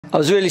I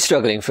was really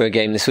struggling for a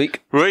game this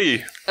week. Were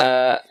you?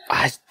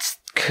 I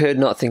could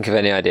not think of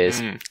any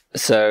ideas.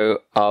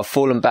 So I've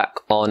fallen back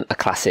on a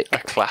classic. A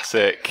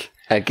classic.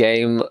 A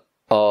game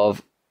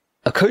of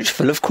a coach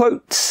full of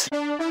quotes.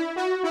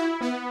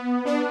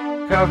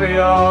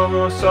 Caviar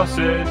or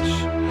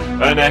sausage,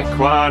 an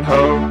equine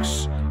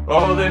hoax,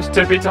 all this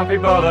tippy-tappy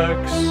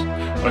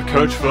bollocks, a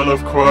coach full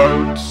of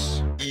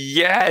quotes.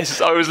 Yes,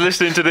 I was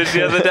listening to this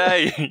the other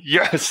day.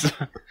 Yes.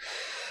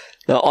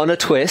 Now, on a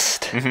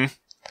twist,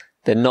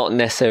 they're not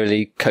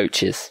necessarily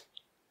coaches.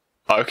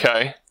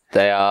 Okay.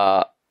 They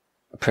are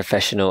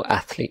professional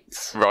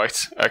athletes.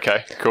 Right.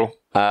 Okay, cool.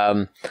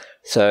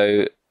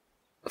 So,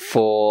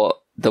 for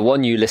the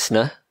one you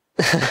listener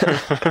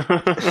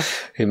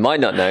who might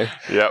not know,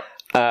 Yep.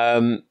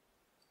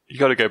 You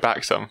got to go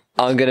back some.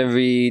 I'm going to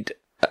read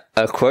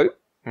a quote,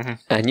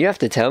 and you have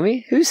to tell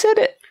me who said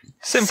it.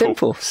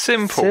 Simple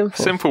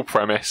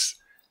premise.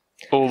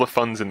 All the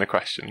fun's in the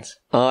questions.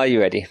 Are you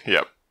ready?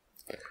 Yep.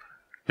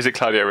 Is it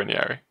Claudio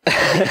Ranieri?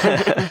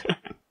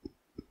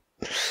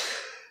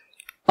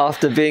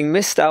 After being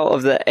missed out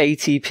of the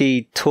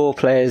ATP Tour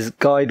Players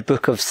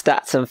Guidebook of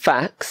Stats and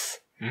Facts,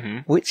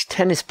 which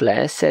tennis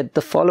player said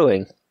the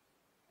following?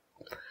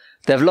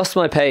 They've lost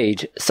my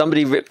page.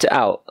 Somebody ripped it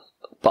out.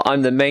 But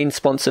I'm the main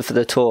sponsor for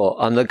the tour.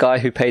 I'm the guy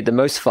who paid the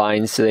most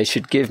fines, so they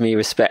should give me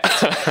respect.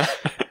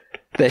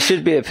 There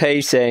should be a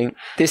page saying,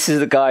 this is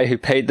the guy who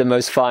paid the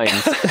most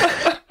fines.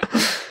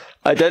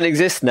 I don't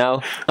exist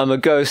now. I'm a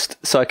ghost,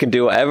 so I can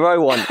do whatever I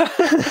want.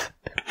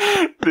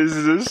 This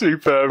is a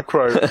superb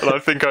quote, and I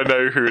think I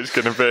know who it's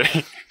going to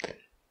be.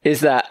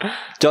 Is that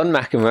John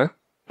McEnroe,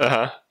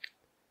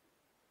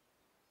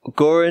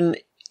 Goran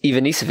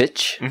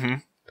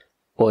Ivanisevic,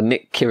 or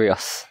Nick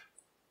Kyrgios?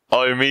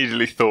 I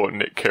immediately thought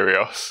Nick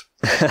Kyrgios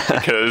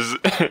because,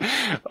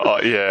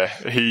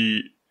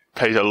 he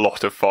pays a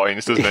lot of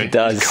fines, doesn't he? He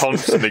does. He's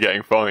constantly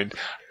getting fined.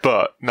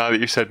 But now that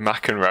you said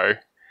McEnroe,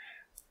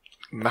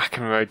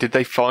 did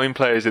they fine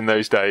players in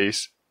those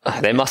days?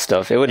 They must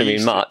have. It wouldn't have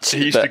been much.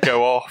 He used to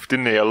go off,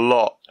 didn't he? A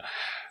lot.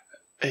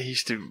 He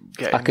used to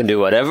get... I can do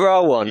whatever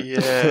I want.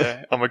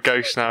 Yeah, I'm a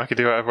ghost now. I can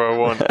do whatever I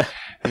want.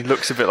 He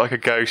looks a bit like a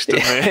ghost,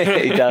 doesn't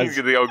he? He does. He's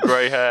got the old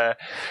grey hair.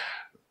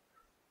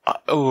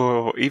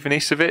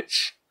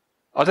 Ivanisevic?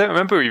 I don't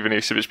remember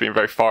Ivanisevic being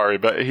very fiery,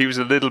 but he was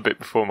a little bit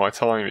before my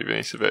time,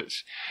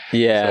 Ivanisevic.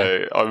 Yeah.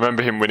 So I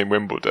remember him winning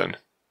Wimbledon.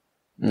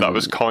 That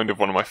was kind of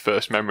one of my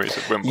first memories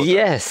of Wimbledon.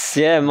 Yes,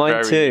 yeah,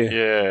 mine too.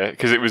 Yeah,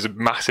 because it was a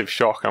massive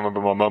shock. I remember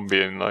my mum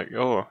being like,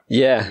 oh.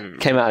 Yeah,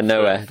 came out of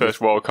nowhere.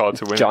 First wild card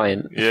to win.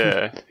 Giant.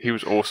 Yeah, he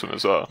was awesome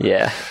as well.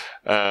 Yeah.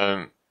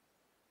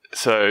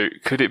 So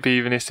could it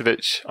be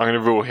Ivanisevic? I'm going to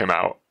rule him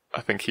out.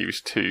 I think he was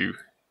too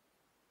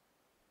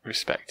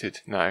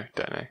respected. No,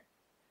 don't know.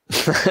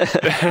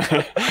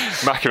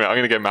 McEnroe. I'm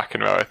going to go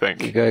McEnroe, I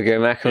think. You gotta go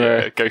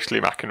McEnroe. Yeah, ghostly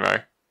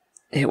McEnroe.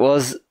 It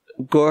was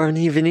Goran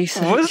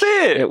Ivanisevic. Was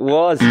it? It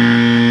was.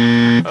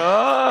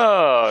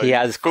 Oh, he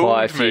has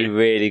quite a few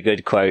really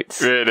good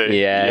quotes.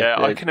 Really? Yeah.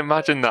 I can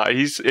imagine that.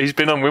 He's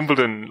been on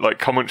Wimbledon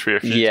commentary a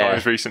few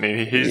times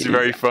recently. He's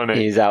very funny.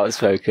 He's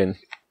outspoken.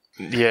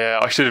 Yeah,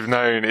 I should have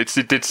known. It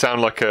did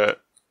sound like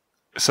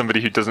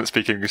somebody who doesn't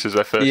speak English as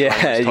their first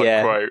language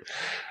type quote.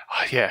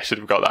 Oh, yeah, I should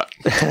have got that.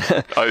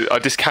 I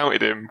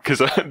discounted him because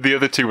the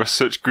other two were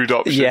such good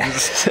options.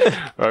 Yes.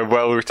 A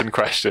well-written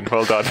question.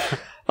 Well done.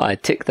 I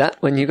ticked that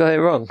when you got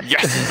it wrong.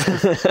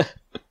 Yes.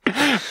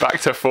 Back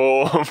to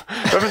form.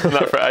 I haven't done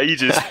that for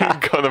ages.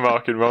 Got the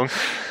marking wrong.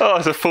 Oh,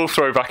 it's a full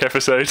throwback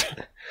episode.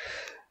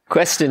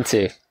 Question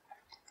 2.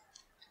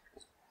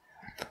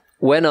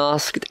 When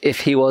asked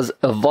if he was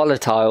a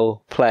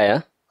volatile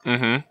player,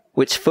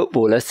 which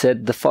footballer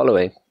said the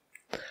following?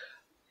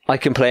 I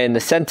can play in the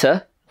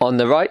centre, on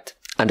the right,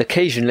 and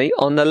occasionally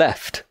on the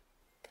left.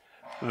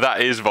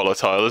 That is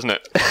volatile, isn't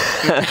it?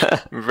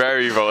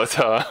 Very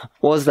volatile.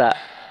 Was that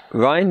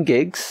Ryan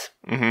Giggs,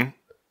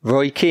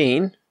 Roy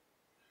Keane,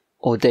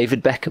 or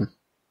David Beckham?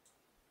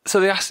 So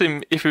they asked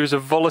him if he was a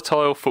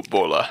volatile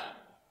footballer.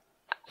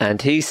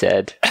 And he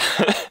said,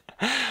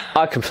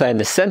 I can play in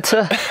the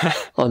centre,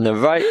 on the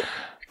right,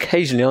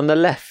 occasionally on the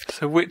left.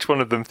 So which one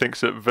of them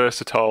thinks that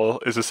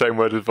versatile is the same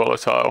word as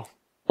volatile?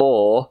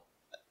 Or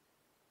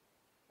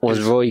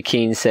was Roy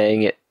Keane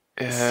saying it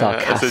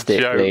sarcastically?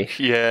 As a joke.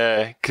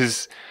 Yeah,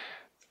 because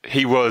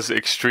he was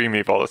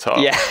extremely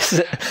volatile.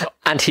 Yes,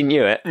 and he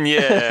knew it.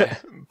 Yeah,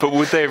 but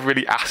would they have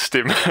really asked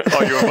him,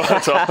 are you a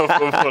volatile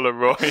footballer,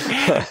 Roy?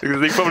 Because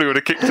they probably would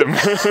have kicked him.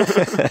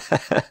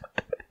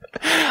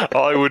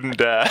 I wouldn't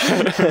dare.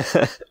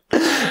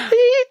 Are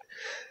you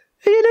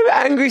a little bit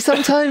angry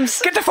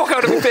sometimes? Get the fuck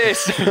out of my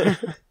face!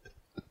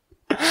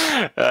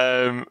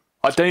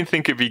 I don't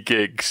think it'd be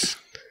Giggs.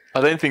 I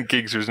don't think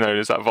Giggs was known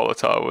as that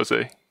volatile, was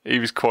he? He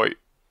was quite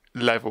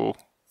level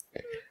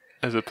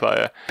as a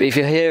player. But if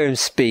you hear him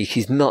speak,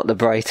 he's not the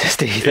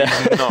brightest either.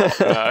 He's not,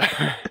 no.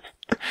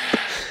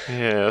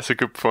 Yeah, that's a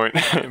good point.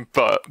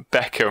 But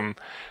Beckham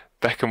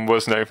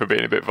was known for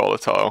being a bit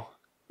volatile.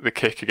 the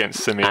kick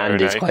against Simeone.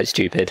 And he's quite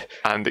stupid.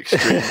 And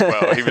extreme.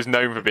 Well, he was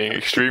known for being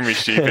extremely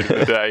stupid in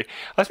the day.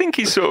 I think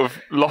he's sort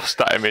of lost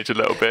that image a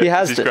little bit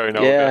as he's grown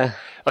older. Yeah.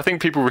 I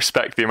think people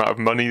respect the amount of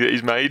money that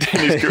he's made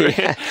in his career.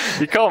 Yeah.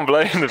 You can't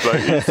blame the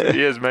bloke.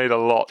 He has made a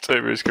lot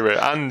over his career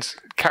and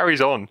carries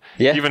on.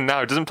 Yeah. Even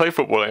now, doesn't play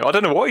football anymore. I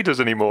don't know what he does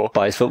anymore.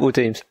 Buys football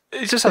teams.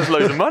 He just has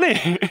loads of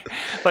money.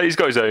 Like, he's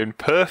got his own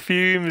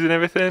perfumes and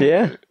everything.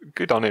 Yeah.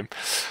 Good on him.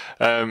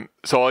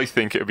 So I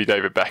think it would be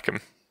David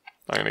Beckham.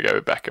 I'm going to go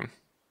with Beckham.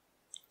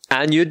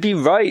 And you'd be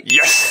right.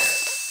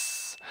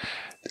 Yes!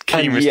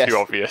 Keane was too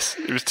obvious.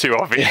 It was too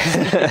obvious.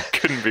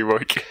 Couldn't be Roy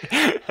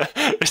Keane.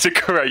 It's a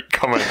great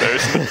comment though,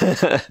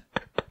 isn't it?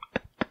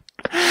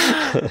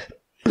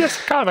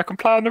 Yes, I can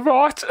play on the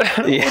right.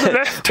 Yeah. Or the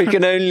left. We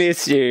can only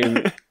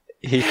assume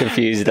he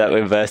confused that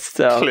with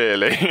versatile.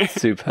 Clearly.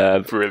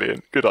 Superb.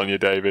 Brilliant. Good on you,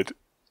 David.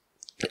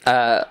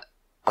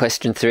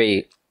 Question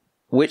 3.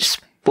 Which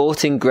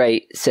sporting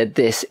great said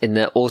this in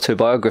their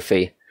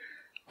autobiography?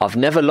 I've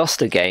never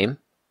lost a game.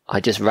 I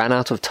just ran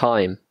out of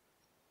time.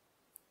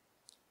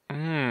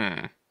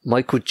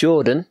 Michael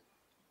Jordan,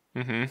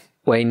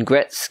 Wayne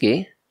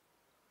Gretzky,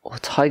 or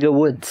Tiger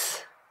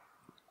Woods?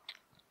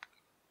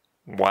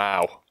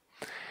 Wow.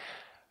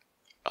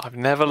 I've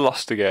never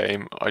lost a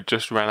game. I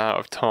just ran out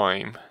of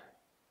time.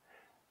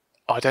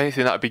 I don't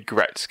think that would be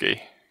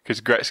Gretzky,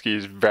 because Gretzky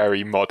is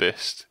very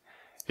modest.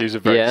 He was a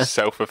very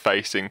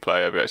self-effacing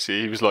player, but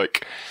he was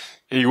like,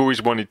 he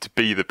always wanted to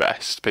be the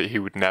best, but he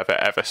would never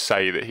ever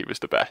say that he was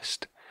the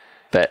best.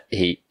 But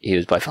he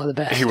was by far the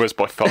best. He was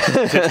by far,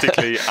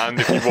 statistically, and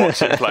if you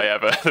watch him play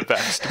ever, the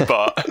best.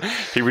 But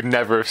he would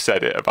never have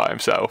said it about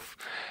himself.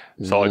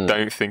 So I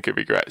don't think it'd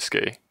be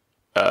Gretzky.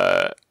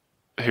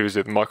 Who was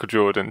with Michael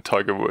Jordan,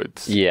 Tiger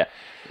Woods. Yeah.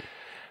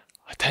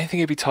 I don't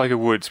think it'd be Tiger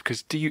Woods,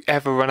 because do you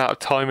ever run out of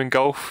time in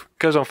golf? It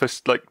goes on for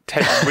like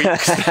 10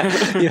 weeks.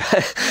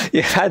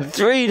 You've had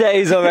 3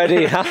 days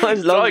already. How much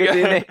longer do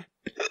you need?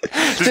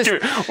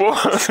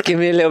 Just give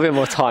me a little bit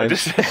more time.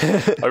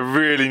 I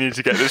really need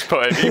to get this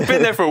put in. You've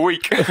been there for a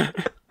week.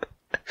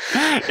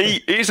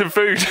 Eat some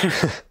food.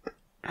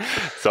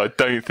 So I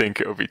don't think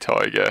it'll be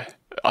Tiger.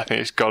 I think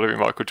it's got to be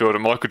Michael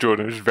Jordan. Michael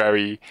Jordan was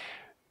very,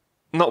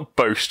 not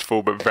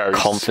boastful, but very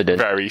confident,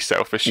 very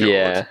self-assured.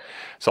 Yeah.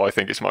 So I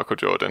think it's Michael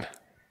Jordan.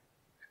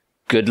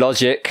 Good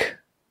logic.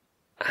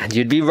 And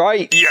you'd be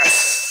right.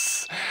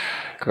 Yes!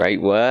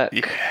 Great work.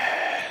 Yeah.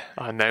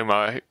 I know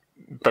my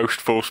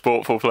boastful,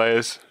 sportful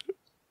players.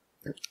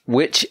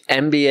 Which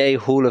NBA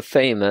Hall of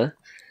Famer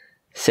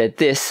said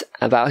this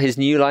about his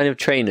new line of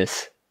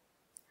trainers?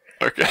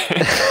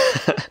 Okay.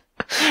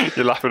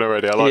 You're laughing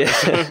already. I like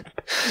this.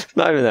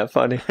 Not even that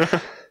funny.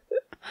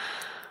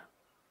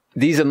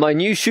 These are my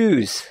new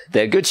shoes.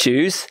 They're good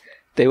shoes.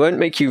 They won't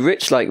make you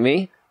rich like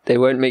me. They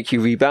won't make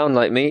you rebound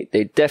like me.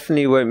 They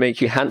definitely won't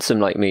make you handsome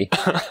like me.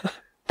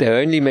 They'll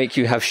only make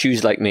you have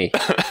shoes like me.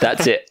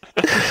 That's it.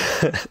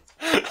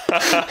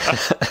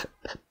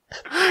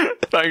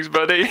 Thanks,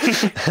 buddy.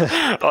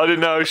 I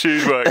didn't know how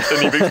shoes worked,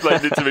 and you've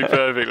explained it to me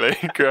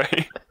perfectly.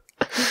 Great.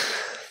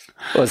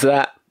 Was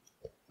that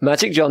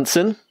Magic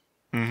Johnson,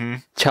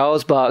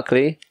 Charles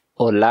Barkley,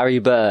 or Larry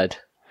Bird?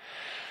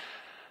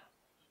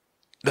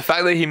 The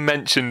fact that he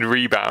mentioned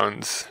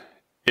rebounds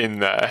in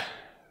there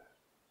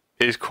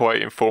is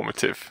quite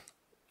informative,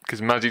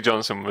 because Magic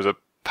Johnson was a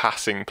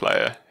passing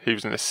player. He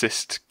was an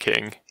assist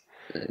king.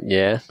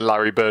 Yeah.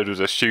 Larry Bird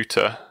was a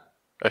shooter,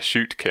 a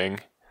shoot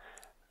king.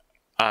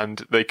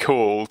 And they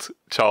called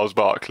Charles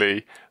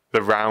Barkley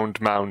the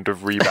round mound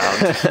of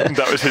rebound.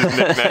 That was his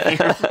nickname.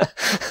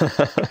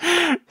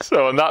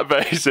 So on that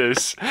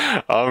basis,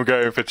 I'm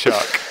going for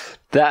Chuck.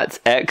 That's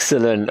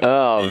excellent.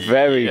 Oh,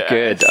 very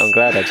good. I'm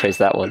glad I chose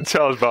that one.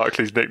 Charles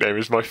Barkley's nickname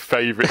is my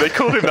favourite. They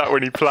called him that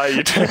when he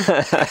played.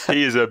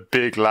 He is a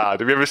big lad.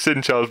 Have you ever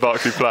seen Charles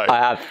Barkley play?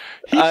 I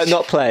have.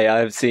 Not play.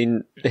 I've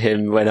seen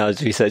him when I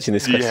was researching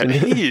this question. Yeah,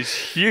 he is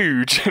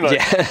huge.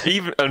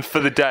 Even and for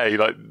the day,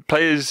 like,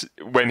 players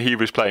when he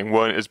was playing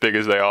weren't as big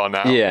as they are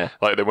now. Yeah.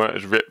 Like, they weren't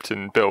as ripped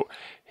and built.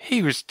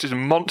 He was just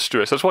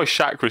monstrous. That's why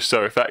Shaq was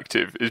so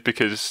effective, is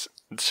because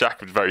Shaq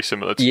was very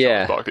similar to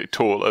Charles Barkley,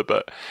 taller,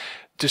 but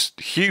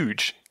just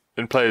huge.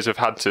 And players have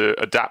had to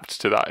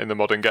adapt to that in the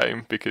modern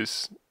game,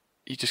 because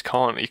you just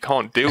can't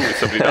deal with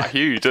somebody that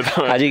huge.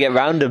 How do you get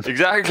round him?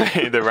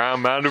 Exactly, the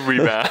round mound of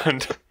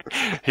rebound.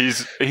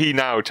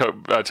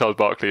 Charles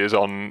Barkley is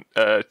on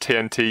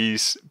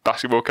TNT's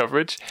basketball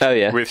coverage. Oh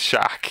yeah, with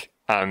Shaq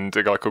and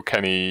a guy called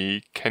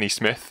Kenny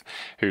Smith,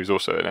 who's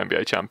also an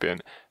NBA champion.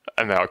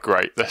 And they are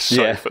great.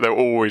 They're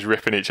always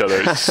ripping each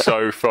other. It's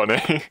so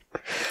funny.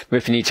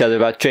 Ripping each other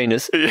about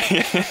trainers.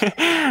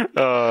 They're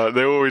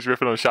always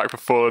ripping on Shaq for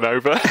falling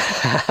over.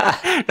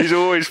 He's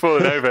always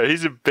falling over.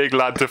 He's a big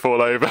lad to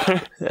fall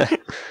over.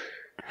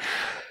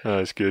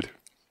 That's good.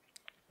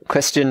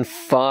 Question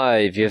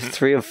 5. You have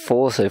 3 of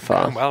 4 so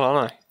far. Oh, well,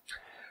 aren't I?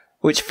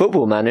 Which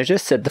football manager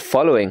said the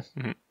following?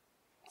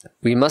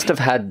 We must have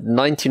had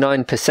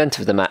 99%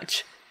 of the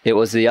match. It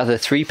was the other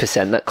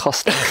 3% that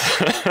cost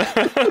us.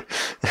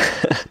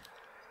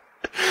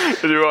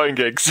 Is it Ryan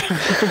Giggs?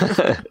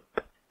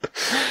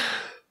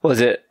 Was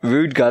it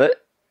Ruud Gullit,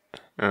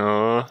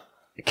 Oh.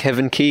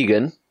 Kevin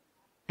Keegan,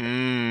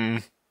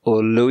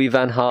 or Louis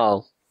van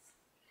Gaal?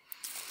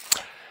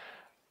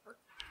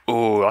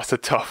 Oh, that's a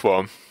tough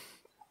one.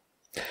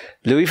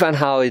 Louis van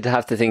Gaal, you'd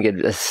have to think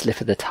it's a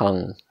slip of the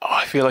tongue. Oh,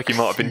 I feel like he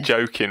might have been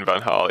joking,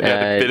 Van Gaal. He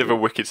had a bit of a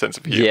wicked sense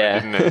of humour,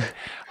 didn't he?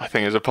 I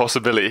think there's a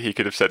possibility he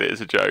could have said it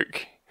as a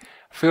joke.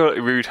 I feel like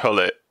Ruud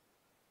Gullit,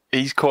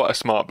 he's quite a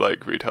smart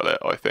bloke, Ruud Gullit,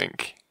 I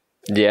think.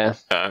 Yeah.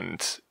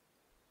 And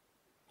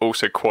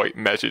also quite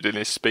measured in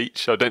his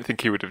speech. I don't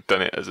think he would have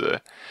done it as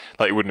a...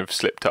 Like, he wouldn't have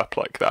slipped up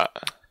like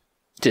that.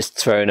 Just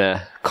throwing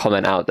a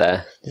comment out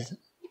there.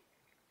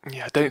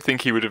 Yeah, I don't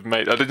think he would have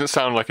made... That didn't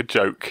sound like a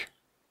joke,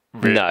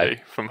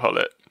 really, from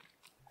Gullit.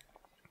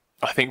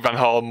 I think Van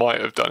Gaal might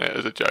have done it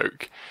as a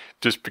joke,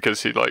 just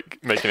because he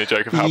making a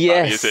joke of how bad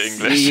he is at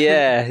English.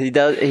 Yeah, he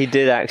does. He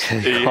did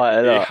actually quite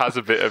a lot. He has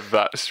a bit of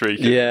that streak.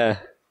 Yeah.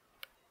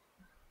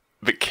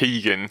 But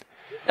Keegan...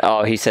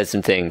 Oh, he said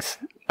some things,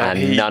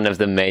 and none of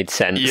them made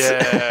sense.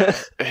 Yeah,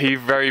 he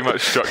very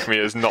much struck me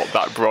as not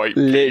that bright.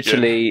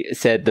 Literally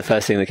said the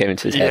first thing that came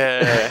into his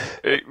head.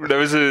 Yeah, there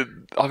was I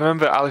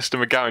remember Alistair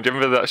McGowan. Do you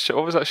remember that show?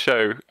 What was that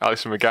show?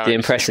 Alistair McGowan. The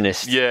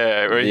Impressionist.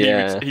 Yeah,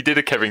 where he did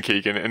a Kevin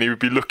Keegan, and he would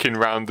be looking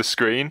round the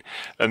screen,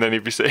 and then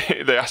he'd be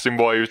saying, they asked him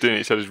why he was doing it.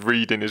 He said he was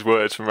reading his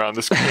words from around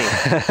the screen.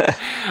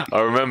 I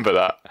remember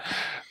that.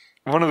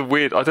 One of the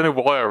weird... I don't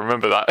know why I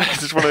remember that.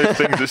 It's just one of those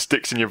things that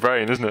sticks in your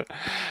brain, isn't it?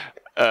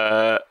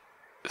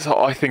 So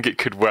I think it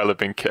could well have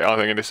been... I think I'm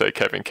going to say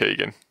Kevin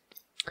Keegan.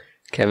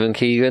 Kevin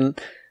Keegan.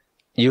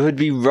 You would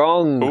be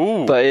wrong,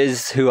 Ooh. but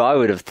is who I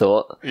would have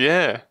thought.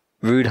 Yeah.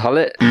 Ruud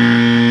Gullit.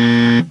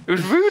 It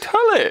was Ruud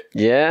Gullit?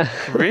 Yeah.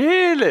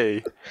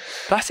 Really?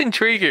 That's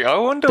intriguing. I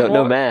wonder Don't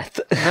know math.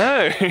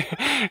 No.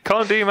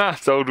 Can't do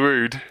maths, old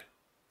Ruud.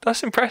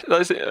 That's impressive.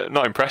 That's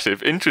not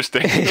impressive.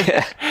 Interesting.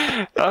 Yeah.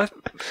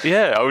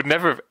 Yeah, I would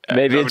never have...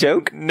 Maybe a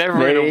joke?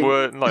 Never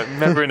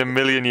in a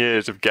million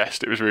years have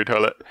guessed it was Ruud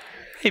Gullit.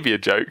 Maybe a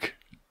joke.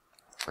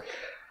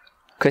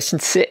 Question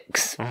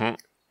 6.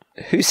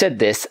 Mm-hmm. Who said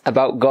this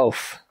about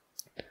golf?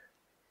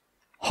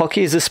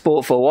 Hockey is a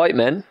sport for white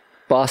men.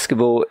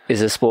 Basketball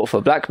is a sport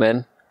for black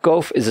men.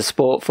 Golf is a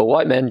sport for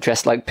white men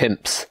dressed like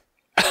pimps.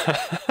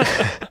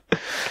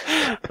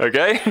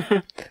 Okay.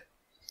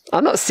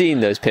 I'm not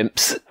seeing those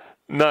pimps.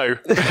 No.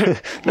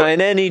 Not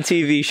in any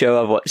TV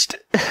show I've watched.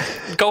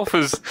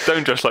 Golfers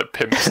don't dress like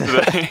pimps, do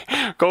they?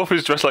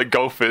 Golfers dress like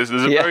golfers.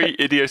 There's a very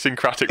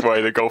idiosyncratic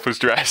way that golfers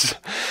dress.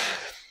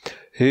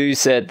 Who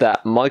said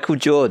that? Michael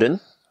Jordan,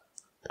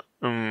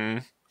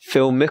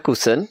 Phil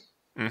Mickelson,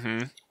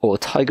 or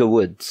Tiger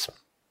Woods?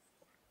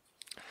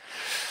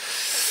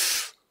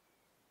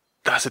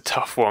 That's a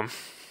tough one.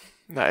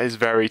 That is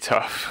very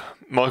tough.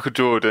 Michael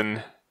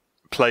Jordan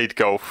played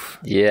golf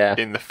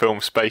in the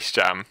film Space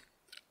Jam.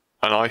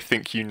 And I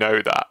think you know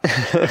that.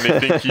 And I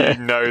think you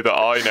know that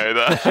I know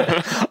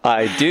that.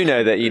 I do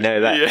know that you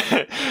know that.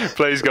 Yeah.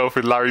 Plays golf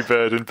with Larry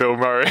Bird and Bill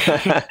Murray.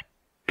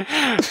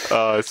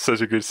 Oh, it's such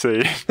a good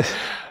scene.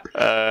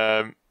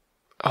 It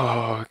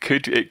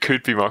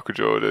could be Michael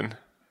Jordan.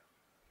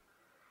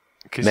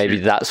 Maybe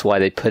that's why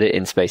they put it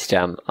in Space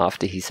Jam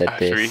after he said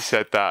this. After he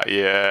said that,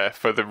 yeah.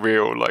 For the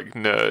real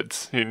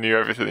nerds who knew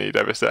everything he'd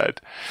ever said.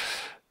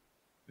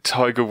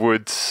 Tiger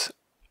Woods,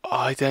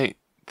 I don't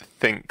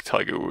think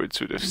Tiger Woods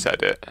would have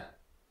said it.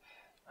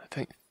 I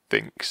don't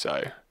think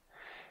so,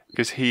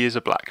 because he is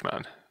a black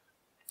man.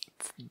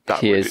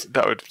 That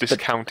would have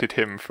discounted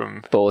him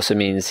from. But also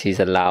means he's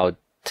allowed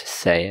to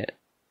say it.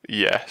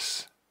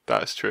 Yes,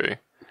 that's true.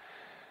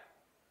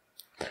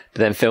 But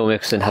then Phil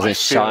Mickelson hasn't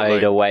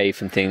shied away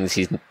from things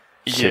he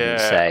shouldn't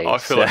say. I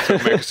feel like Phil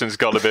Mickelson's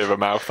got a bit of a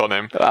mouth on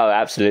him. Oh,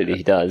 absolutely,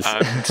 he does.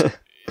 And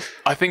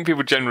I think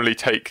people generally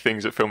take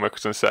things that Phil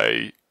Mickelson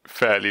say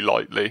fairly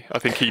lightly. I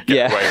think he'd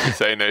get away with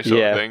saying those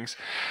sort of things.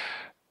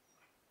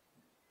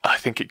 I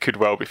think it could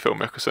well be Phil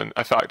Mickelson.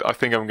 In fact, I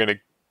think I'm going to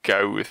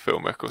go with Phil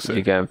Mickelson.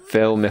 You're going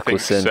Phil Mickelson. I think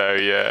so,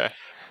 yeah.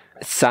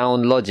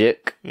 Sound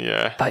logic.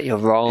 Yeah. But you're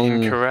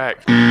wrong.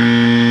 Incorrect.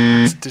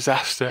 It's a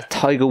disaster.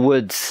 Tiger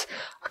Woods.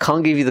 I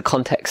can't give you the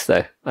context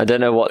though. I don't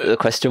know what the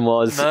question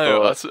was. No,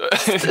 it wasn't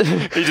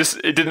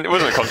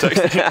a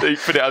context. He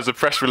put it as a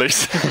press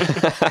release.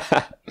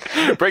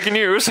 Breaking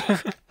news.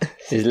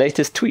 His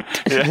latest tweet.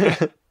 Yeah.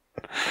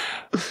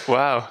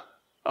 Wow.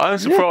 I'm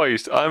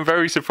surprised. Yeah. I'm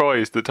very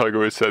surprised that Tiger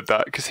Woods said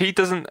that, because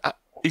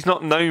he's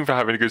not known for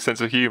having a good sense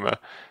of humour.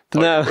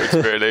 Tiger Woods,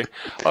 really.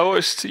 I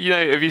watched,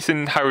 have you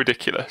seen How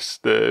Ridiculous,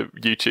 the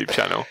YouTube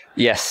channel?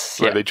 Yes.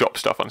 Where they drop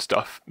stuff on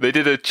stuff. They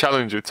did a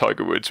challenge with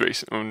Tiger Woods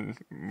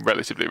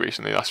relatively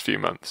recently, last few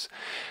months.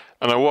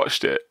 And I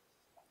watched it,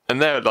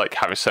 and they're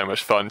having so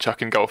much fun,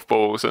 chucking golf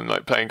balls and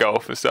playing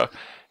golf and stuff.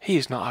 He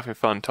is not having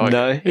fun, Tiger.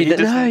 No,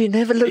 he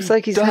never looks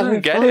like he's having fun.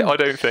 He doesn't get it, I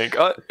don't think.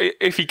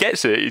 If he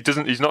gets it,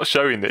 he's not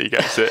showing that he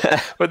gets it.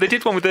 But they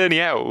did one with Ernie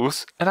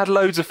Els and had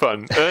loads of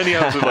fun. Ernie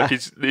Els was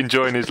he's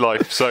enjoying his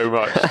life so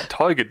much.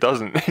 Tiger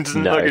doesn't. He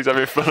doesn't look like he's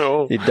having fun at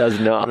all. He does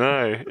not.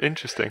 No,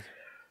 interesting.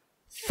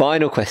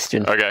 Final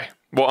question. Okay,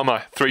 what am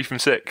I? 3 from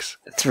 6?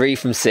 3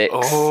 from 6.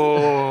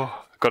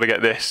 Oh, got to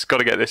get this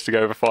to go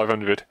over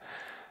 500.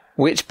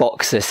 Which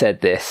boxer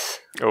said this?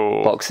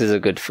 Oh, Boxers are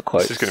good for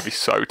quotes. this is going to be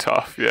so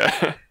tough.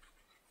 Yeah.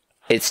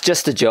 It's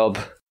just a job.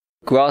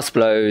 Grass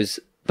blows,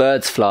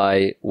 birds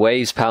fly,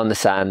 waves pound the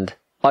sand.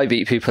 I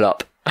beat people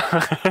up.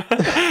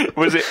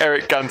 Was it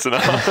Eric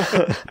Cantona?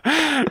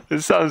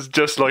 It sounds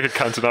just like a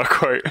Cantona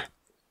quote.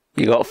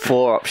 You got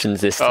 4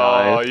 options this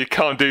time. Oh, you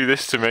can't do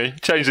this to me.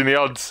 Changing the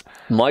odds.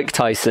 Mike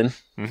Tyson.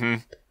 Mm-hmm.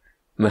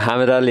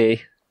 Muhammad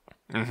Ali.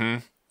 Mm-hmm.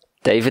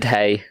 David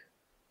Haye.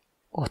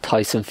 Or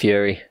Tyson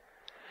Fury.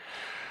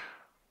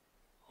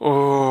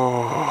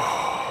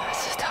 Oh,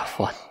 That's a tough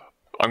one.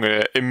 I'm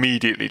going to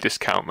immediately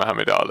discount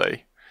Muhammad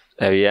Ali.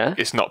 Oh, yeah?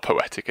 It's not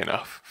poetic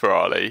enough for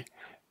Ali.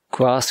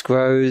 Grass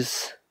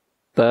grows,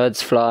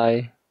 birds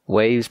fly,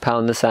 waves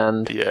pound the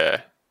sand.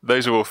 Yeah,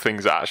 those are all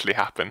things that actually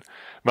happen.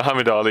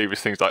 Muhammad Ali was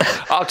things like,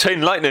 I'll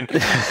chain lightning,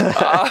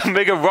 I'll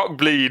make a rock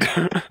bleed.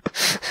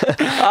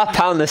 I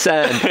pound the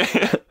sand.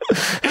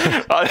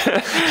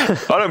 I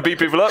don't beat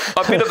people up,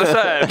 I beat up the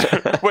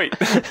sand. Wait,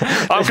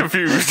 I'm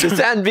confused. The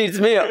sand beats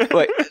me up.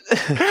 Wait.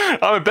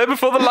 I'm in bed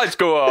before the lights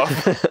go off.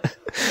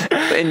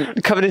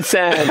 Covered in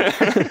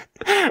sand.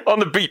 On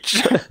the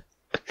beach.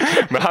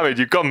 Muhammad,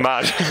 you've gone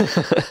mad.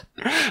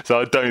 So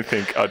I don't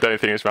think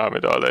it's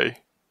Muhammad Ali.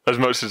 As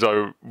much as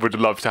I would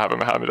love to have a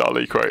Muhammad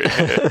Ali quote in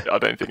here, I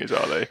don't think it's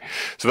Ali.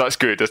 So that's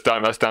good. That's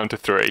down to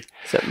 3.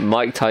 So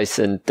Mike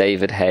Tyson,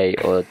 David Haye,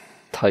 or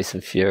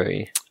Tyson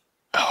Fury.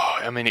 Oh,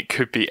 I mean, it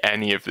could be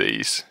any of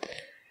these.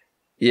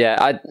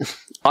 Yeah,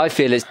 I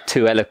feel it's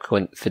too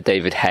eloquent for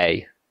David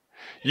Haye.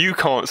 You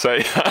can't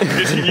say that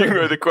because you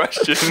know the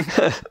question.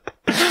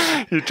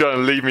 You're trying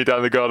to lead me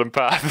down the garden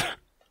path.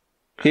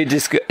 He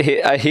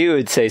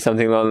would say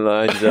something along the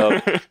lines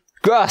of,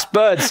 grass,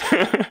 birds,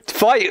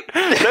 fight.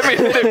 Let me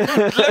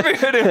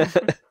hit him.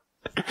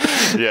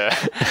 Yeah,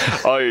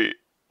 I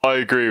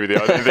agree with you.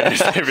 I don't think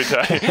it's David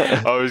Haye.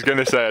 I was going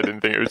to say I didn't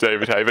think it was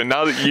David Haye, but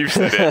now that you've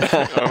said it,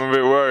 I'm a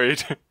bit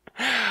worried.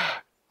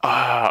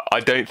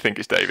 I don't think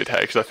it's David Haye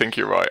because I think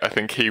you're right. I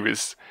think he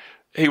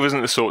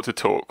wasn't the sort to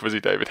talk, was he,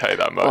 David Haye,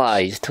 that much?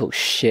 Why, he just talked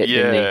shit,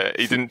 yeah, didn't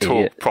he didn't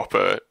talk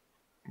proper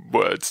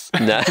words.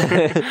 No.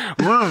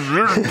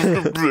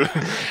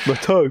 My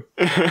toe.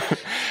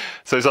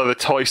 So it's either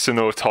Tyson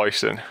or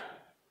Tyson.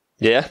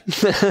 Yeah.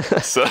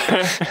 So,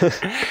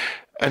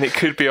 and it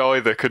could be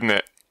either, couldn't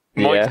it?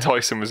 Mike Yeah.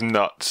 Tyson was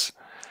nuts,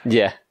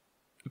 Yeah.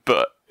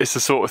 but it's the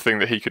sort of thing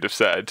that he could have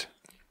said.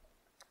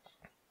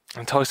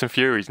 And Tyson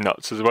Fury's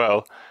nuts as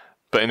well,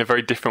 but in a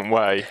very different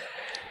way.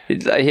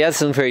 He has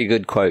some very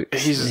good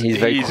quotes. He's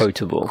very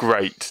quotable.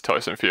 Great,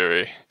 Tyson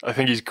Fury. I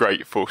think he's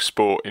great for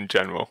sport in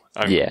general.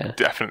 And Yeah.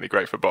 definitely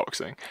great for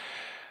boxing.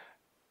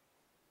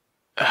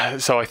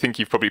 So I think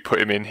you've probably put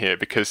him in here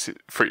because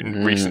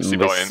recency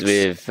bias.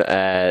 We've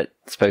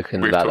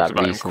spoken We've about talked that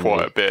about recently. him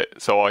quite a bit.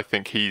 So I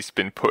think he's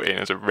been put in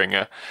as a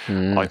ringer.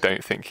 I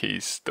don't think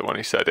he's the one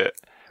who said it.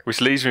 Which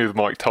leaves me with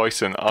Mike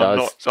Tyson. I'm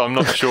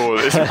not sure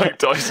that it's Mike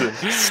Tyson.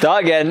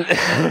 Start again.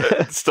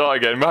 Start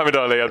again. Muhammad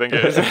Ali, I think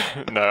it is.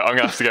 No, I'm going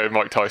to have to go with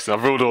Mike Tyson.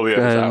 I've ruled all the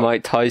others out.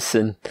 Mike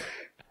Tyson.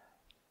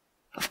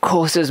 Of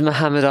course it was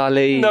Muhammad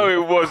Ali. No,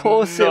 it wasn't. Of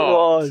course it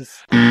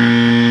was.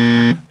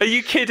 Are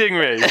you kidding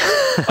me?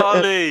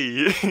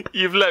 Ali,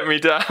 you've let me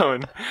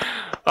down.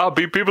 I'll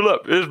beat people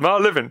up. It's my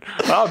living.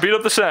 I'll beat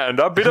up the sand.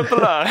 I'll beat up the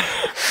line.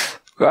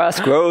 Grass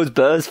grows,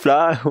 birds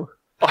fly.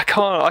 I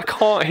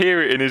can't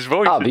hear it in his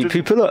voice. I'll beat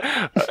people up.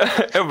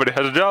 Everybody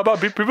has a job. I'll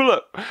beat people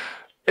up.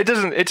 It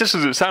just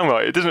doesn't sound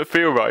right. It doesn't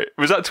feel right.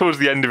 Was that towards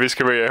the end of his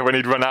career when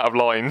he'd run out of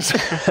lines?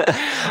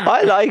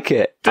 I like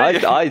it.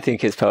 I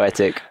think it's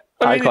poetic.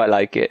 I quite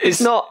like it.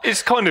 It's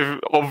kind of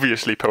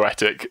obviously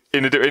poetic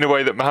in a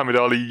way that Muhammad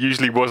Ali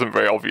usually wasn't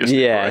very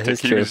obviously poetic.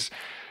 That's He true. was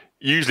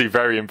usually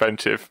very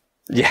inventive.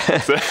 Yeah.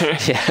 So,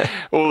 Yeah.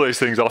 all those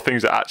things are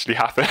things that actually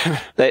happen.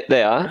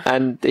 They are,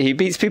 and he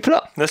beats people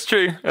up. That's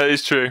true. That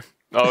is true.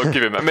 I'll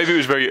give him that. Maybe it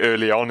was very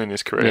early on in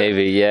his career.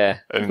 Maybe, yeah.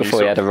 And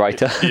Before he had a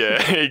writer.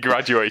 Yeah, he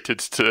graduated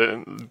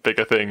to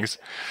bigger things.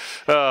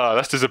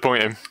 That's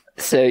disappointing.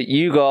 So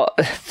you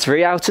got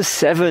 3 out of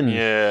 7.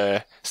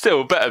 Yeah.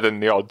 Still better than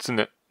the odds,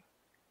 isn't it?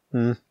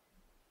 Well,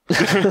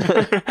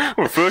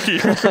 fuck you.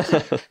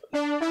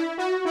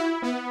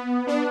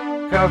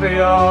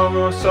 Caviar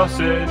or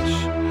sausage,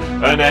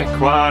 an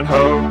equine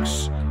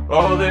hoax,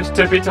 all this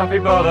tippy-tappy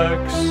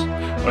bollocks,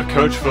 a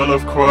coach full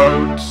of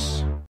quotes.